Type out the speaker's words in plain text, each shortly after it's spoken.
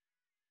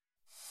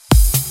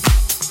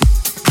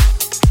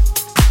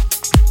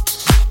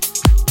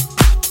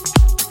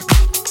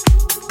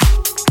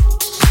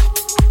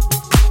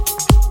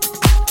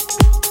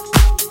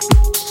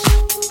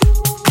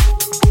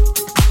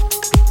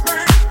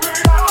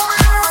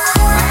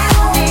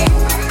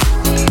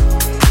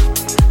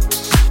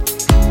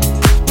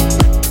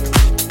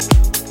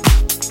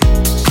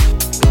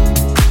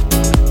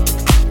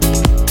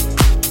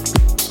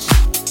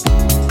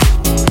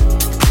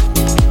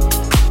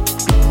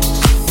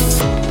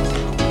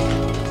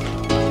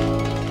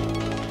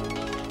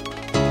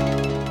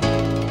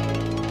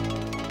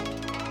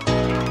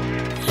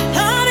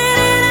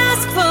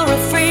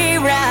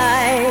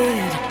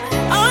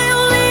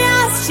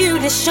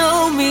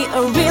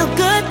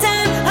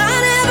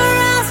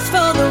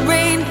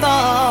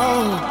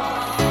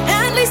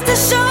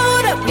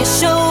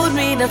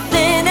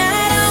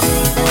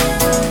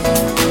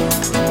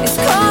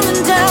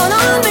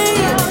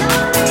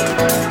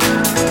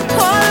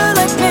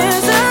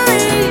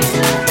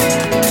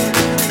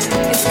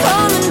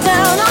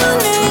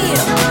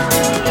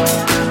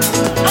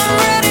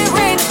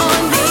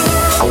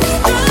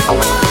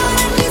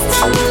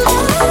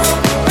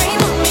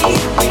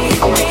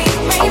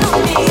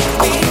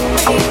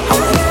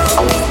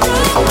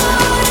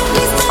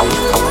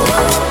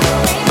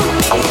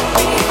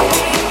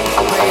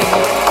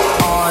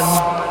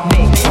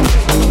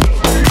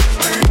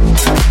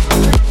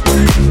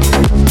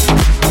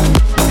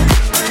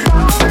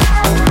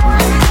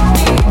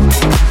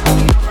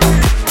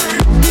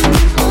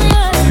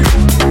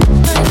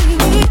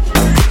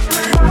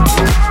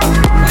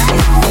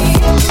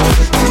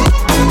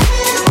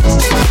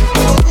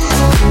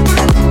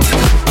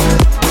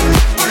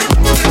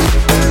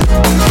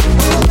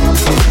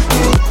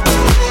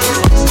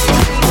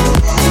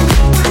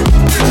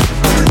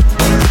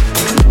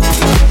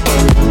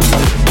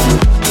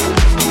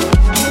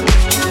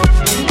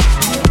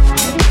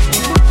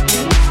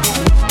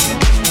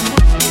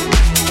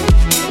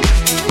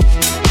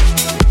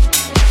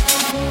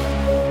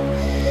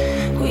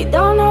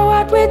don't know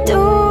what we're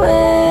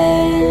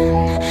doing,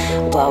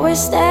 but we're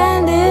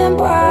standing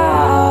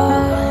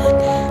proud.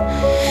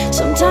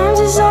 Sometimes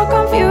it's so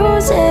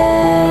confusing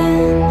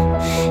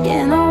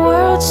in a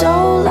world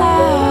so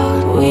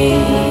loud. We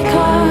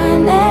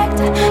connect,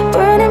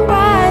 burning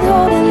bright,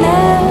 holding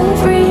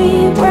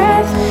every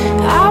breath.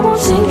 I won't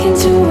sink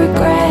into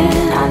regret,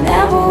 I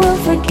never will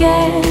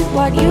forget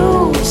what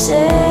you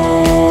said.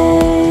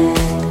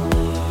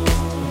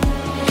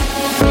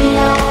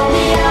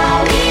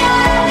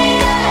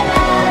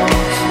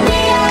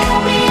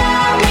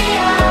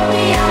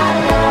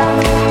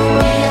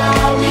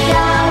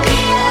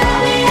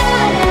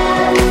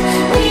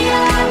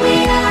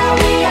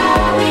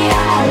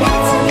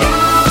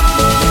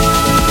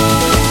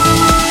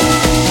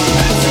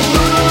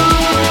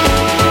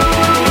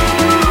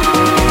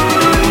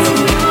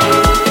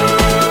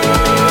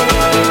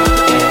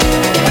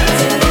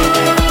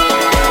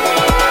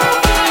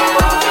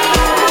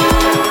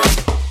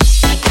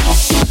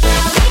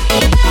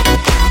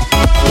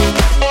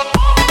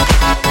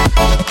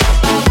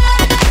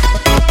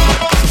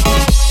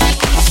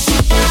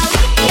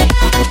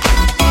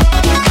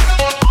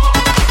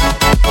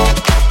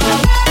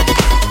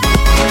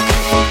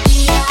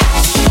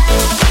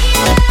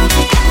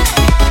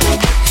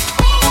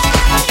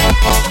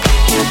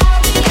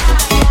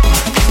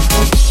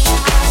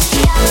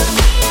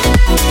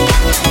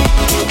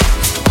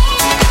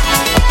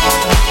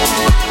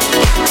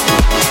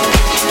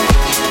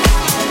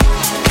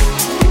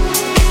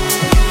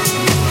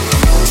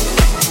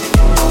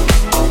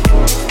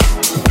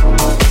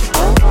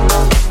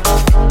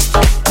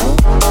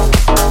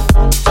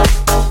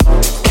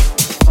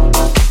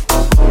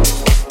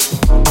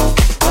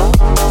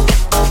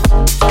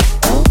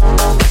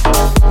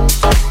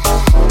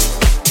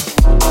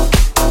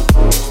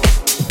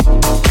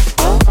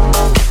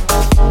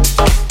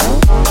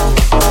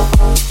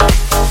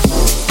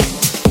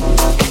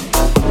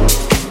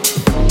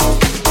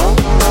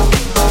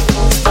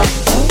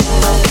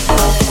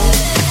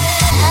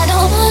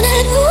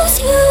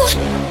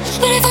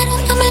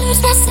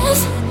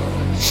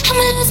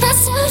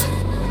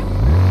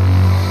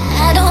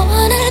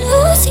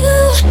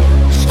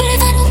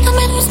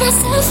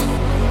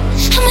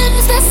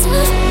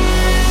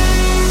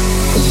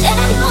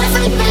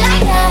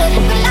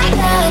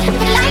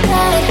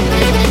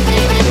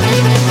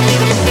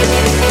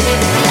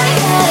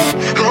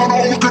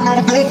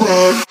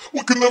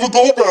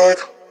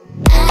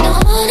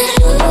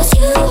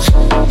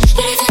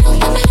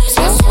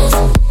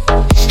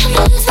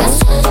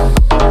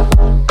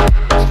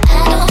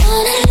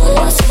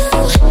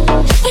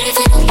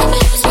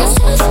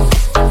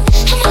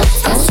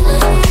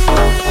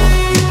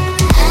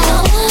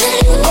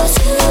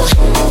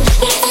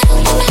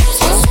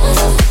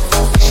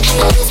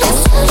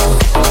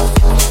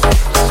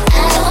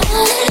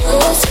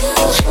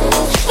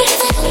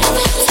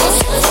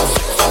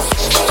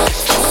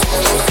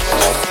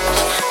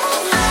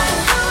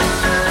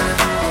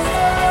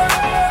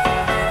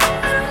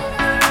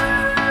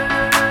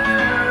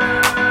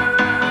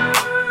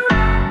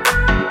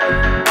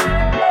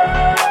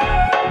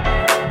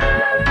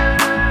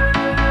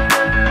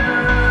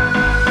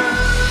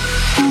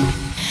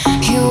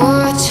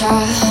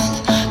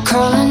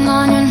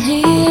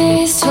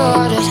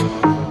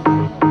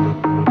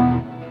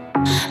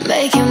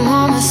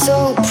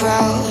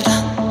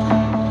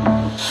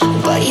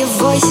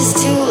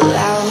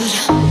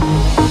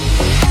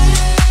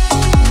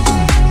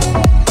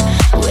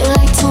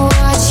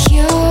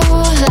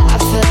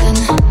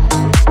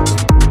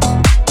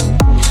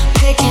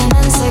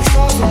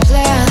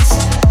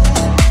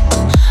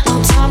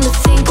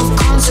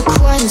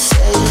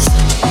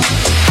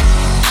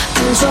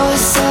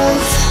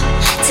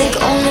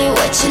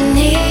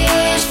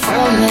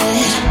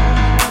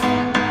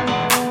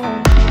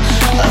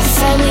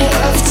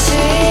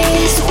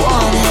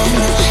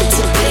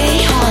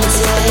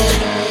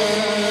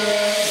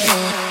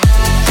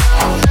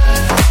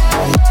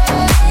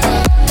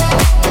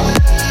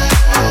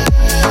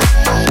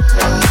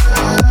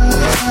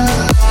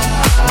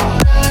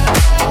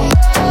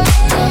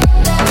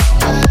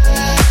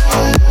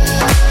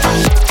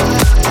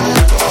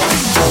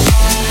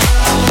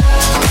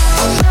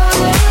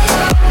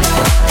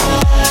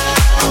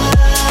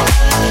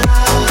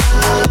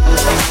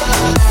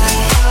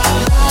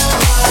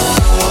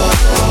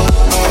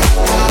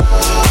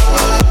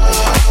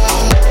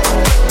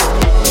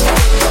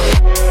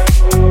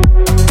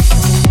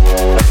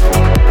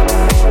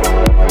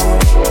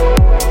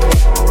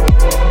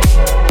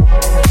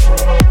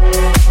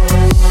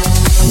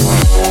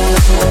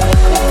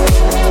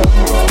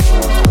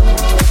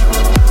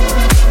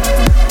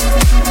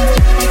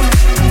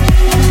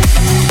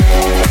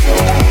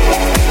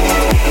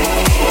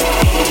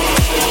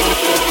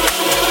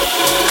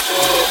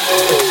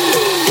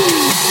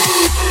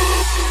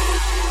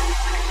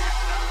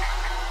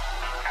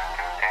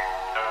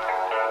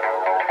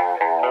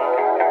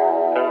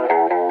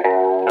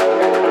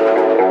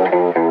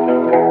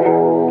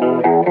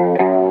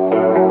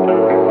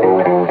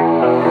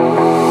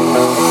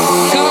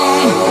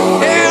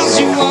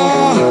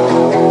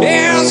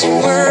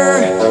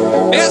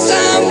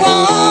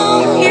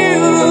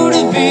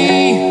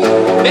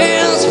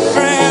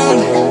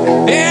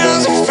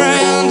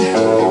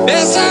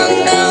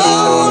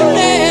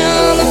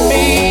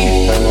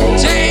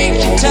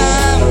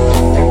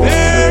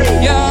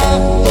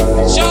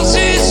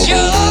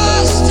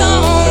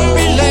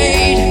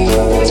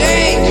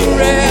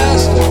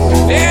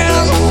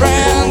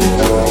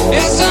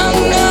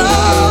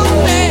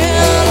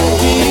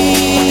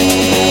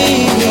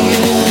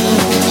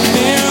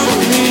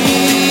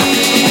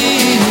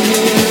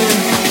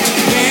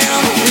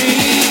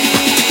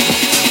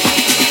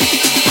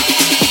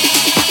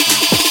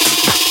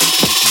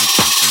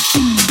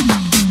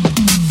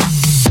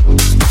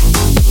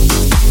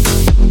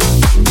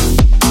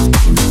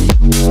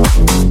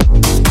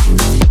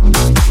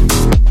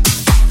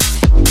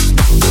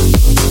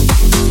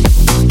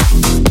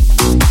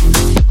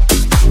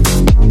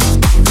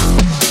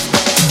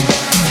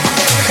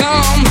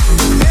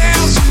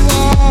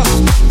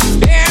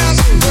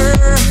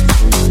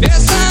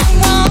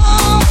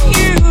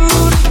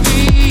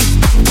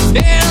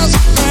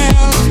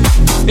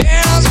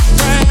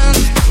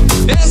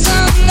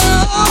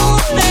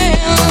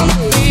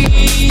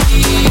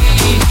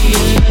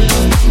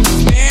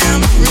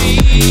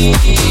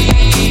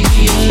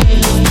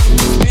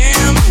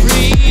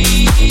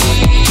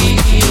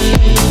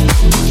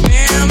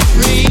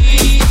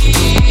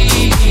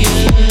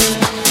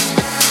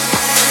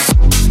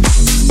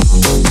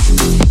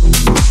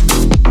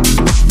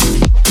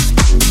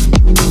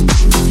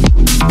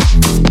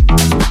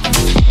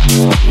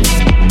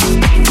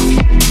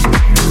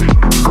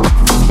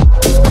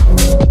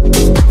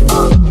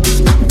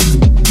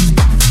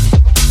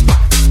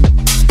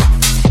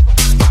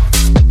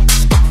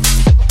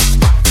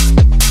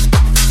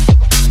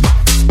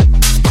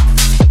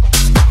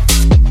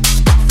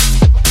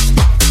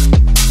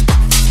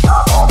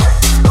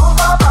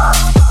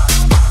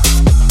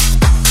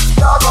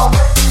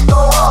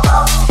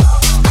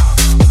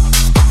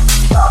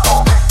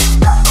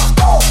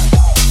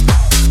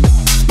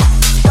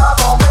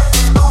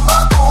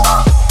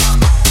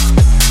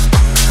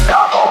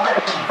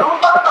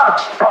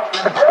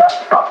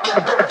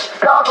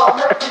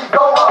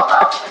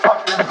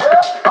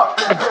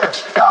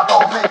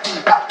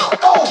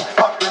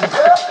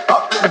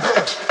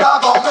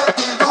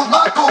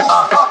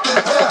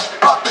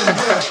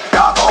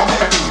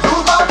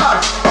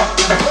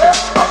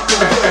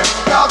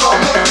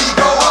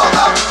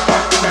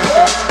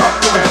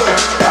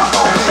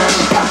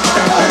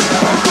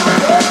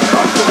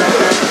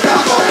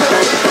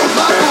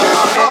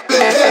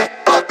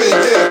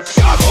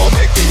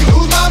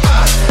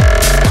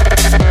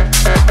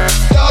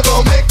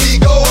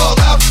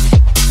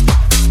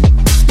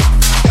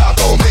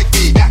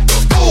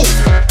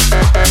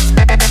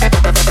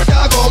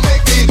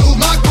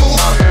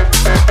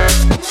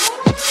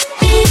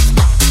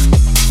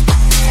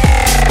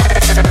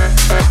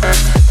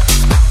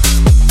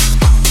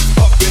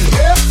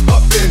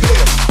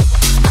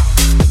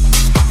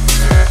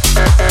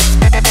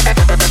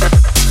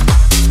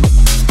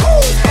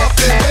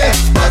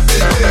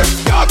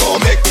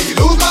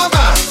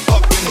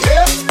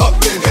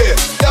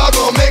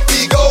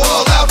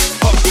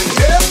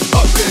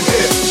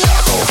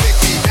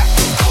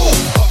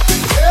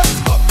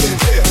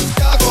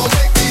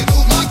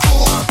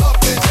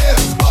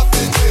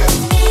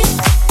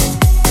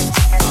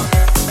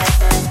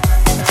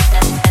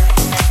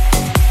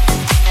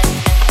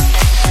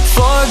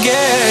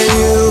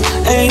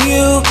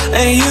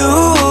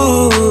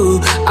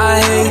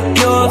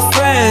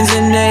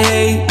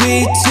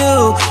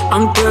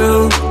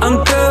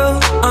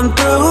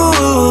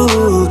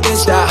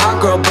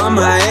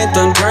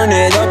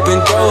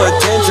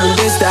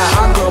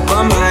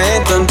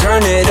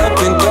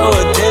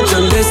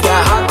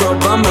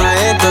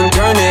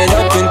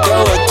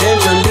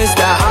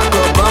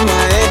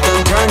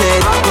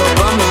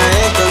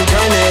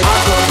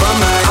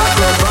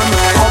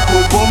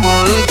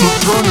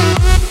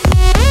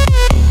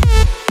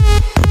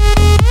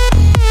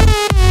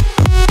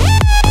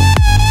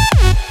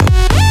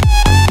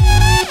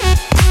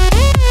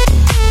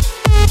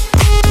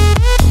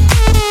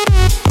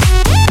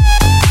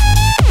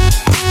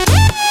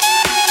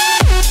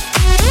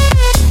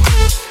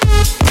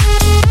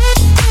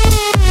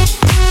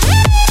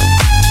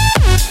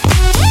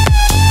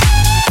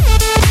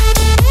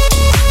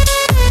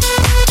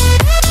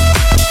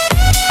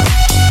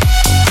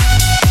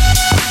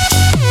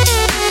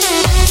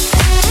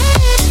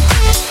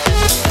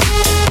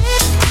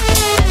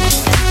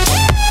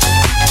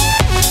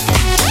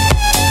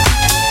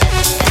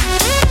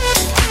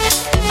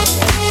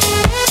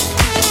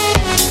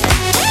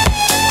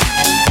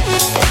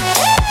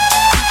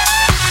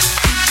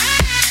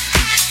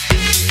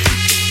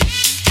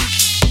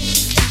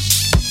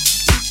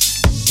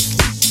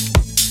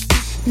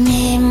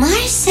 Me,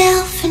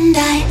 myself, and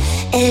I.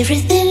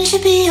 Everything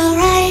should be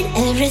alright.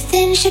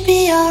 Everything should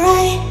be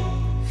alright.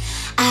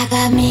 I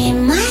got me,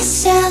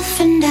 myself,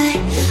 and I.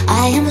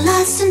 I am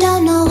lost and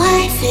don't know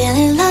why.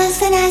 Feeling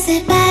lost and I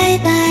say bye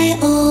bye,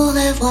 au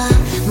revoir.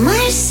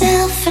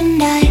 Myself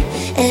and I.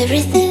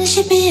 Everything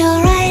should be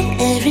alright.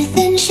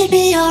 Everything should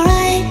be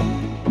alright.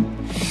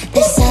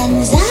 The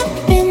sun's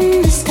up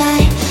in the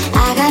sky.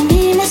 I got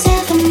me,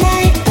 myself, and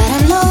I. But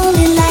I'm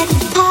lonely like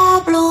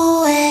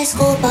Pablo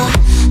Escobar.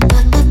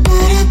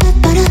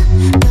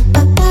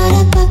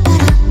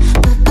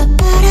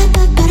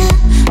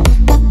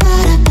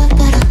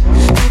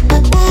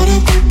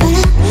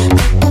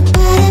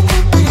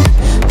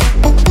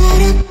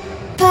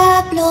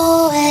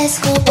 Pablo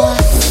Escobar.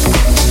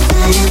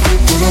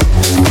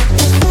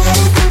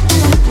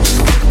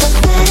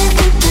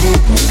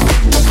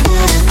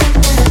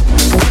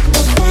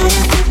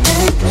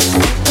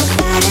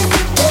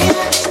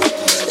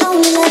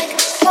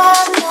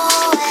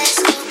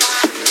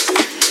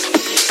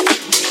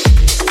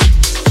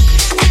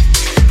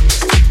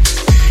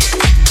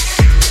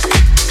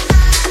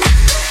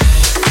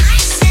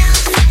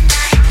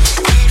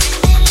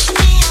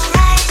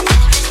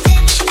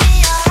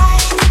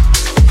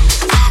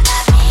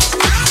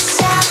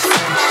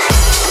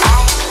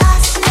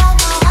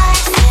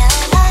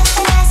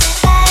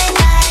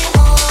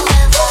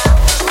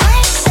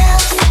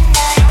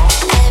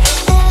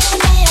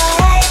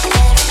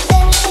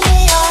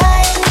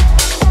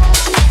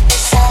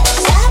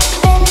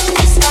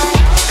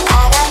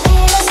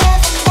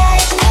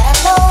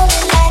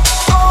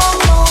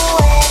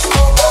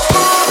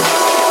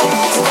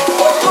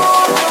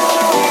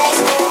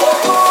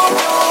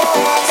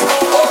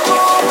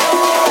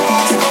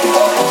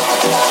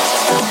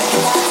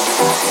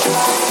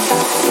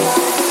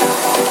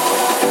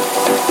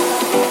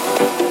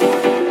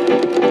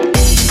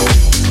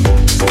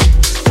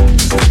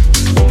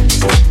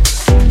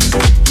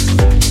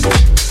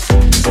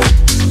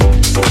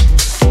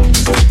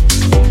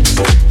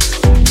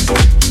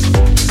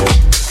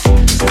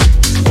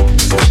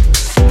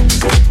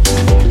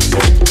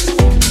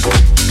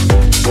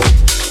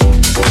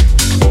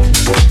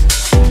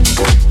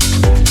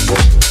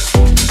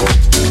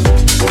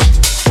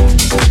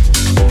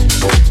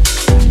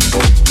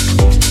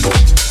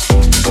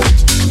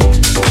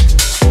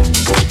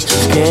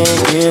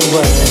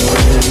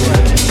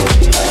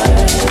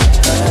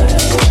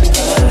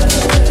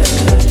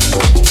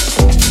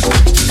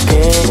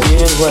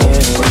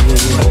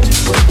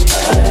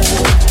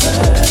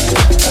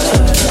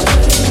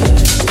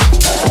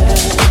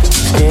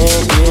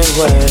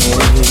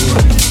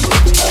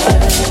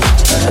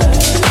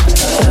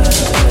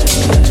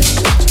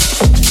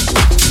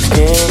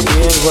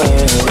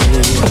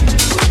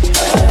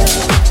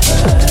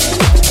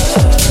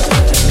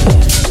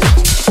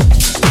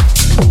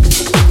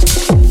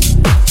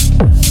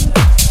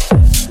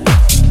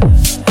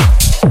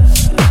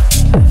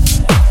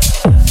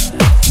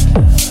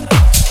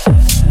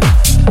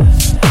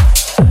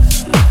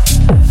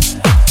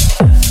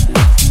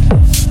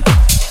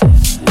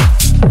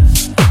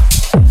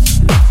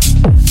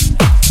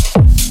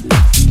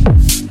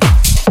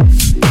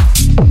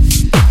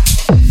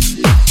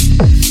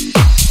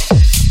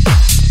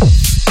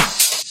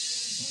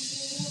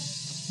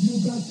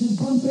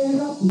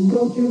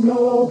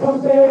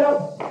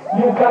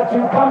 You got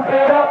to pump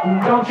it up,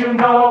 don't you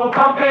know?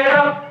 Pump it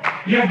up.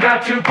 You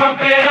got to pump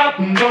it up,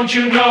 don't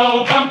you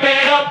know? Pump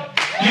it up.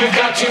 You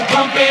got to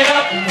pump it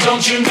up,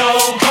 don't you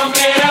know? Pump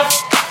it up.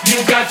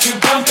 You got to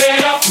pump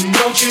it up,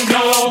 don't you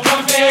know?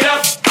 Pump it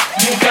up.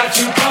 You got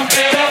to pump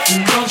it up,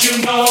 don't you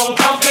know?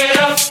 Pump it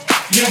up.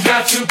 You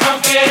got to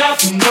pump it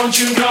up, don't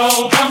you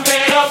know? Pump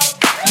it up.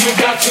 You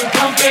got to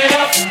pump it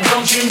up,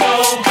 don't you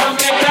know?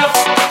 Pump it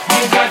up.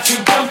 You got to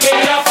pump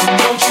it up,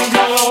 don't you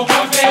know?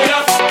 Pump it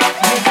up.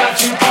 You got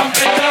to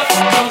pump it up,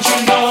 don't you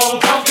know?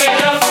 Pump it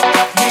up.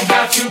 You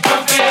got to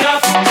pump it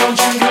up, don't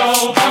you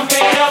know? Pump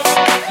it up.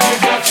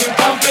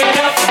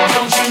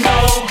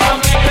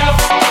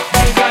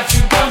 You got to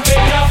pump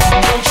it up,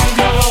 don't you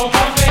know?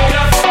 Pump it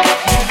up.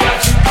 You got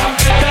to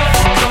pump it up,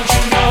 don't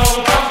you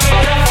know? Pump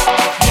it up.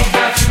 You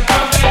got to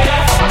pump it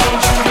up,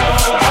 don't you know?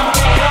 Pump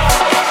it up.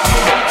 You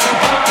got to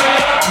pump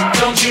it up,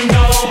 don't you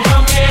know?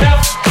 Pump it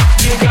up.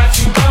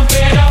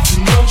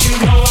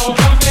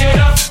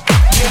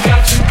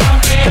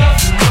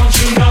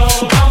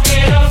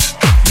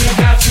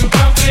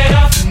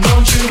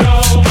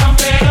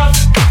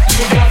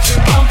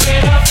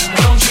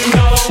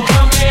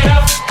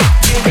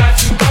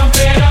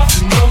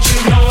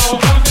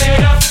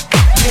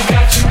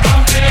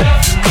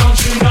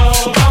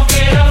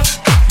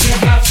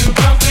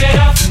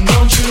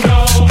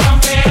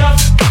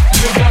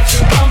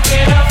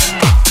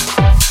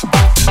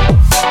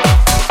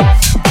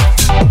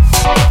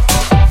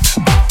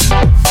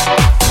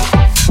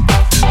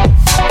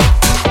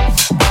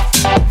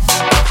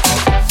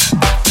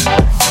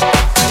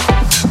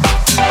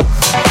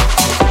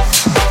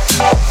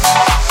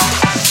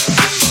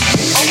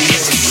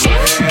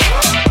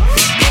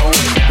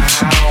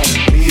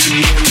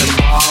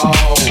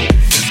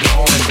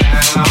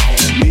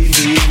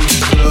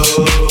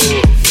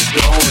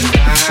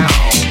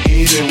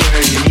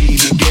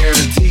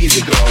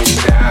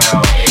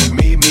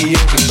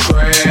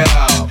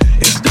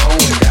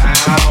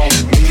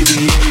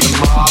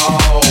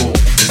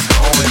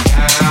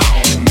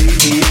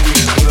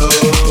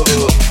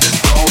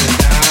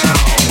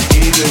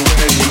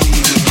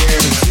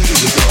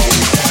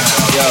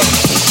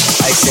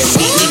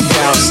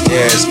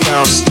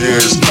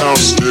 downstairs,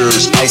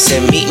 downstairs. I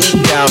said meet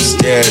me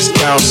downstairs,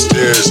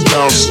 downstairs,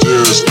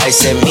 downstairs. I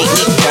said meet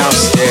me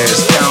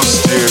downstairs,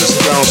 downstairs,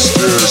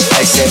 downstairs.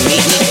 I said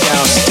meet me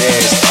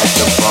downstairs at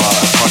the bar,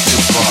 at the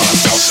bar.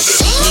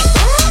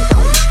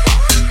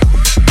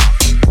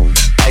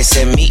 I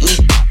said meet me.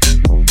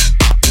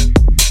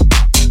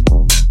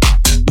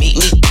 Meet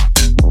me.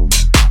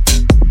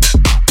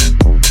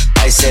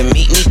 I said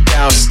meet me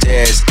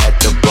downstairs at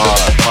the bar,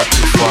 at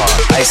the bar.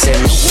 I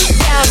said meet me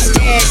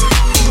downstairs.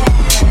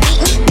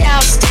 Meet me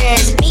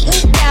downstairs. Meet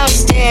me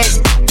downstairs.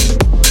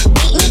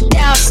 Meet me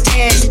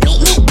downstairs.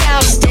 Meet me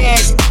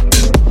downstairs.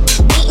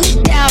 Meet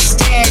me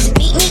downstairs.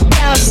 Meet me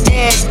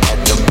downstairs at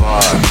the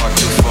bar, at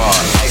the bar.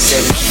 I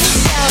said meet me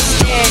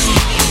downstairs.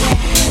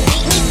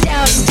 Meet me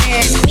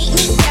downstairs. Meet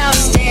me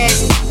downstairs.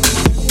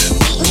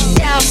 Meet me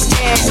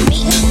downstairs.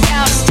 Meet me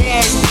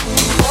downstairs.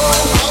 Meet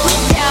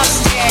me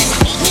downstairs.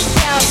 Meet me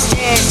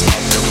downstairs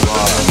at the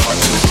bar, at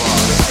the bar.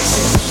 I said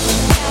meet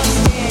me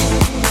downstairs.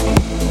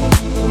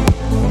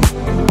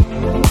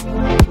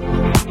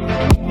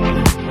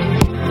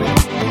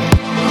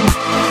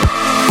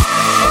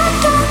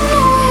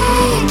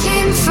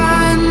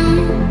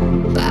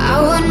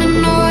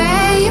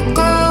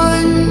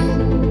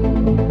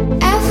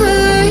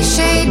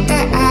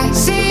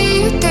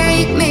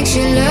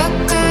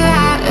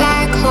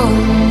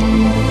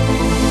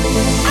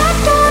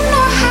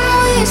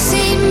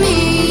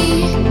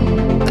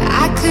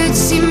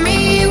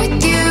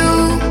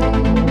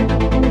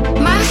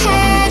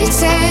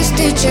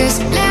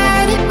 Just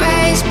let it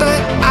race,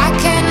 but I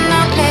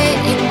cannot let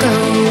you go.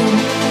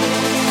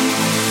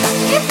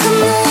 Here come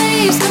the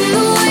waves, come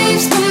the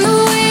waves, come the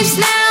waves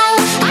now.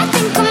 I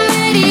think I'm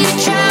ready to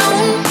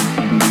drown.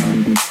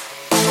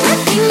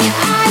 Look in your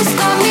eyes,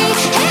 got me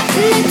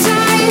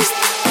hypnotized.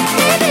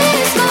 Baby,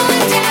 it's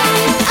going down.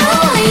 I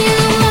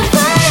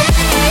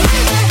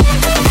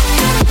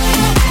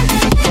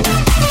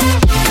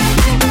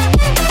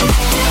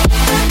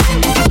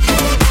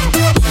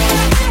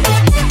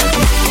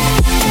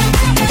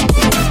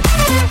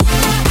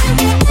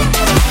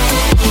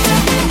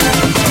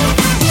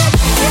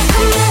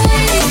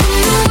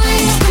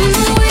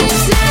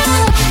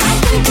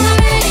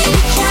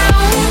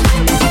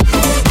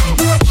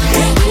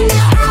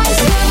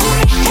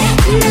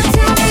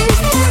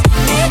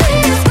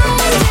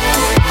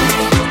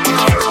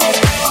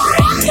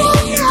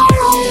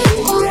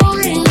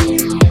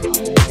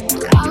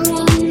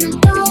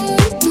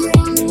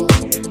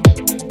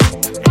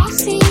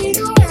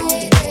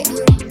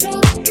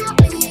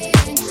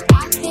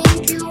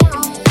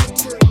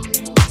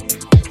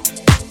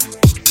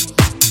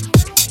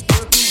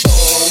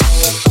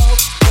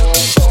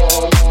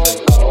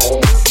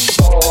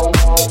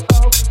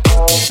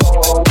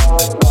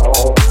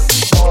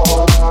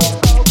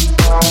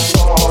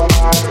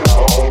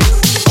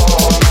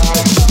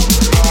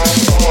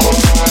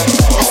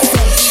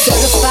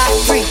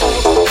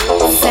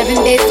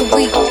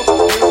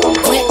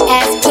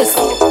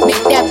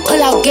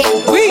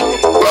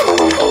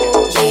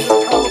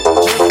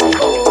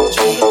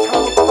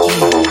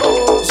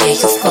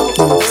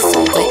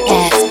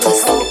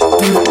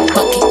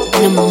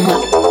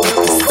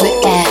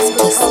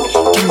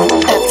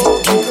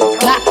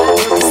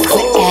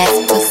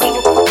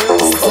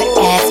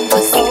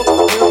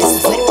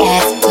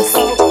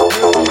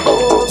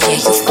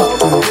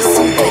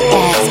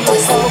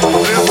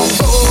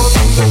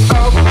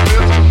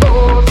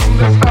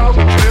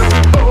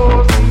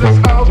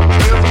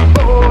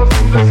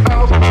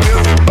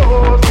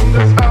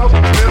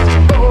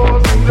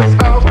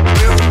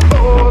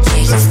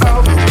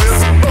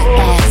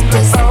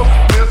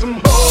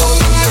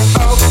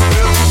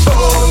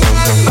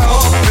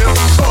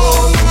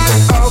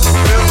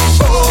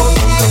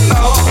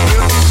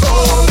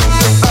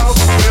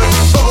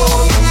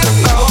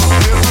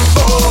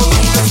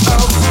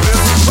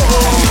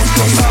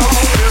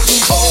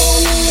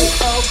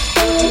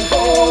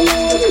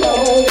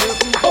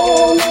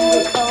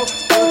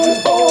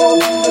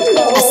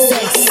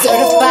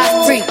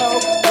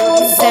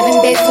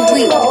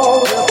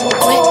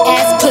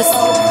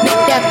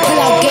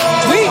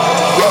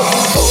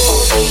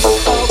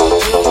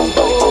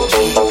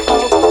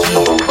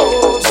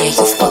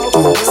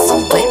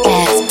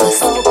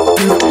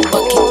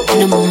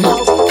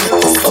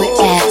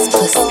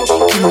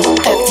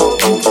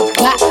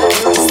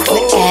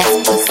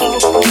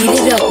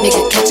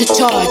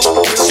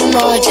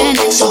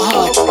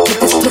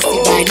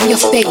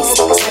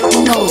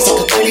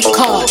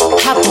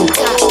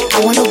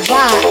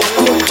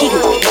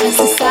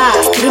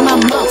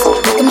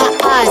want you in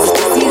my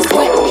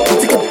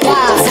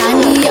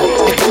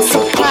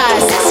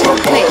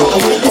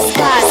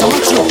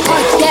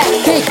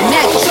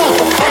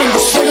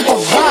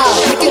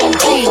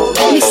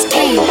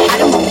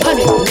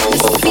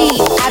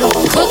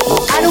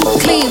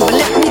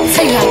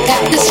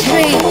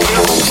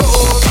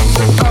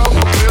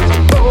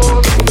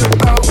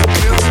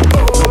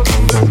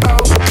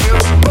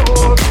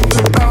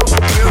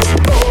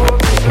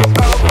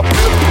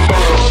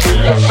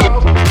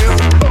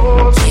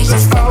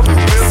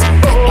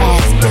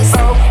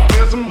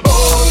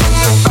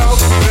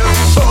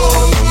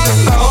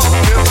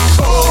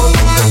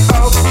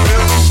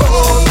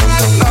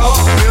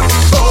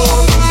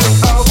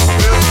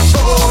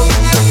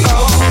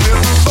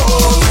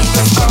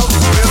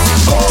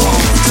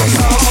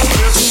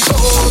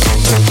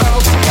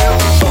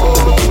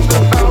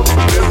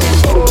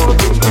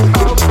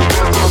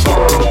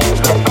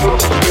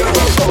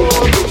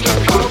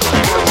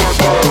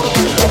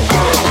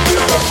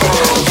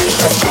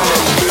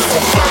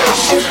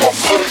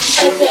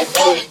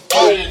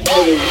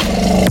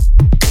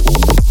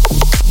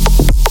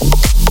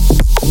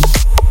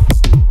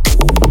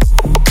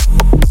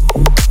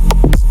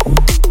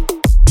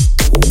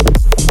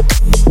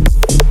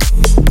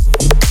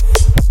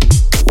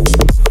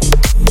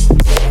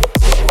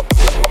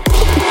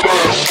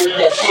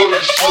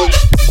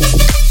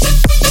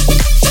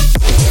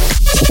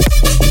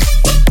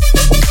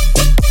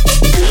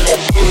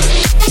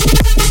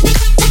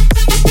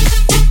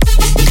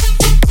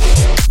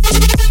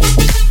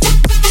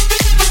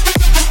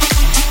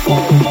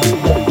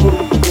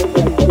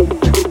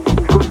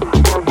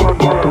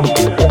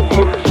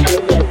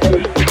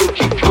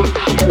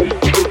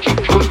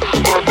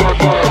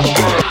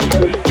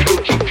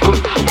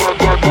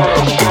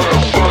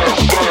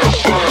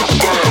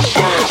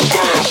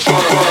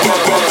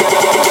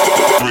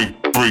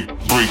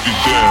break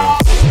it down.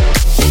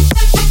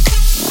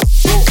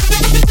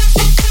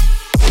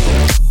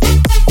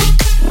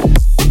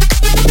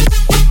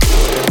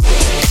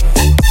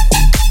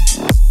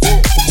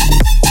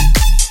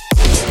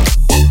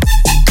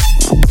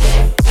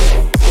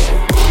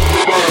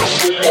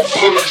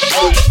 Police.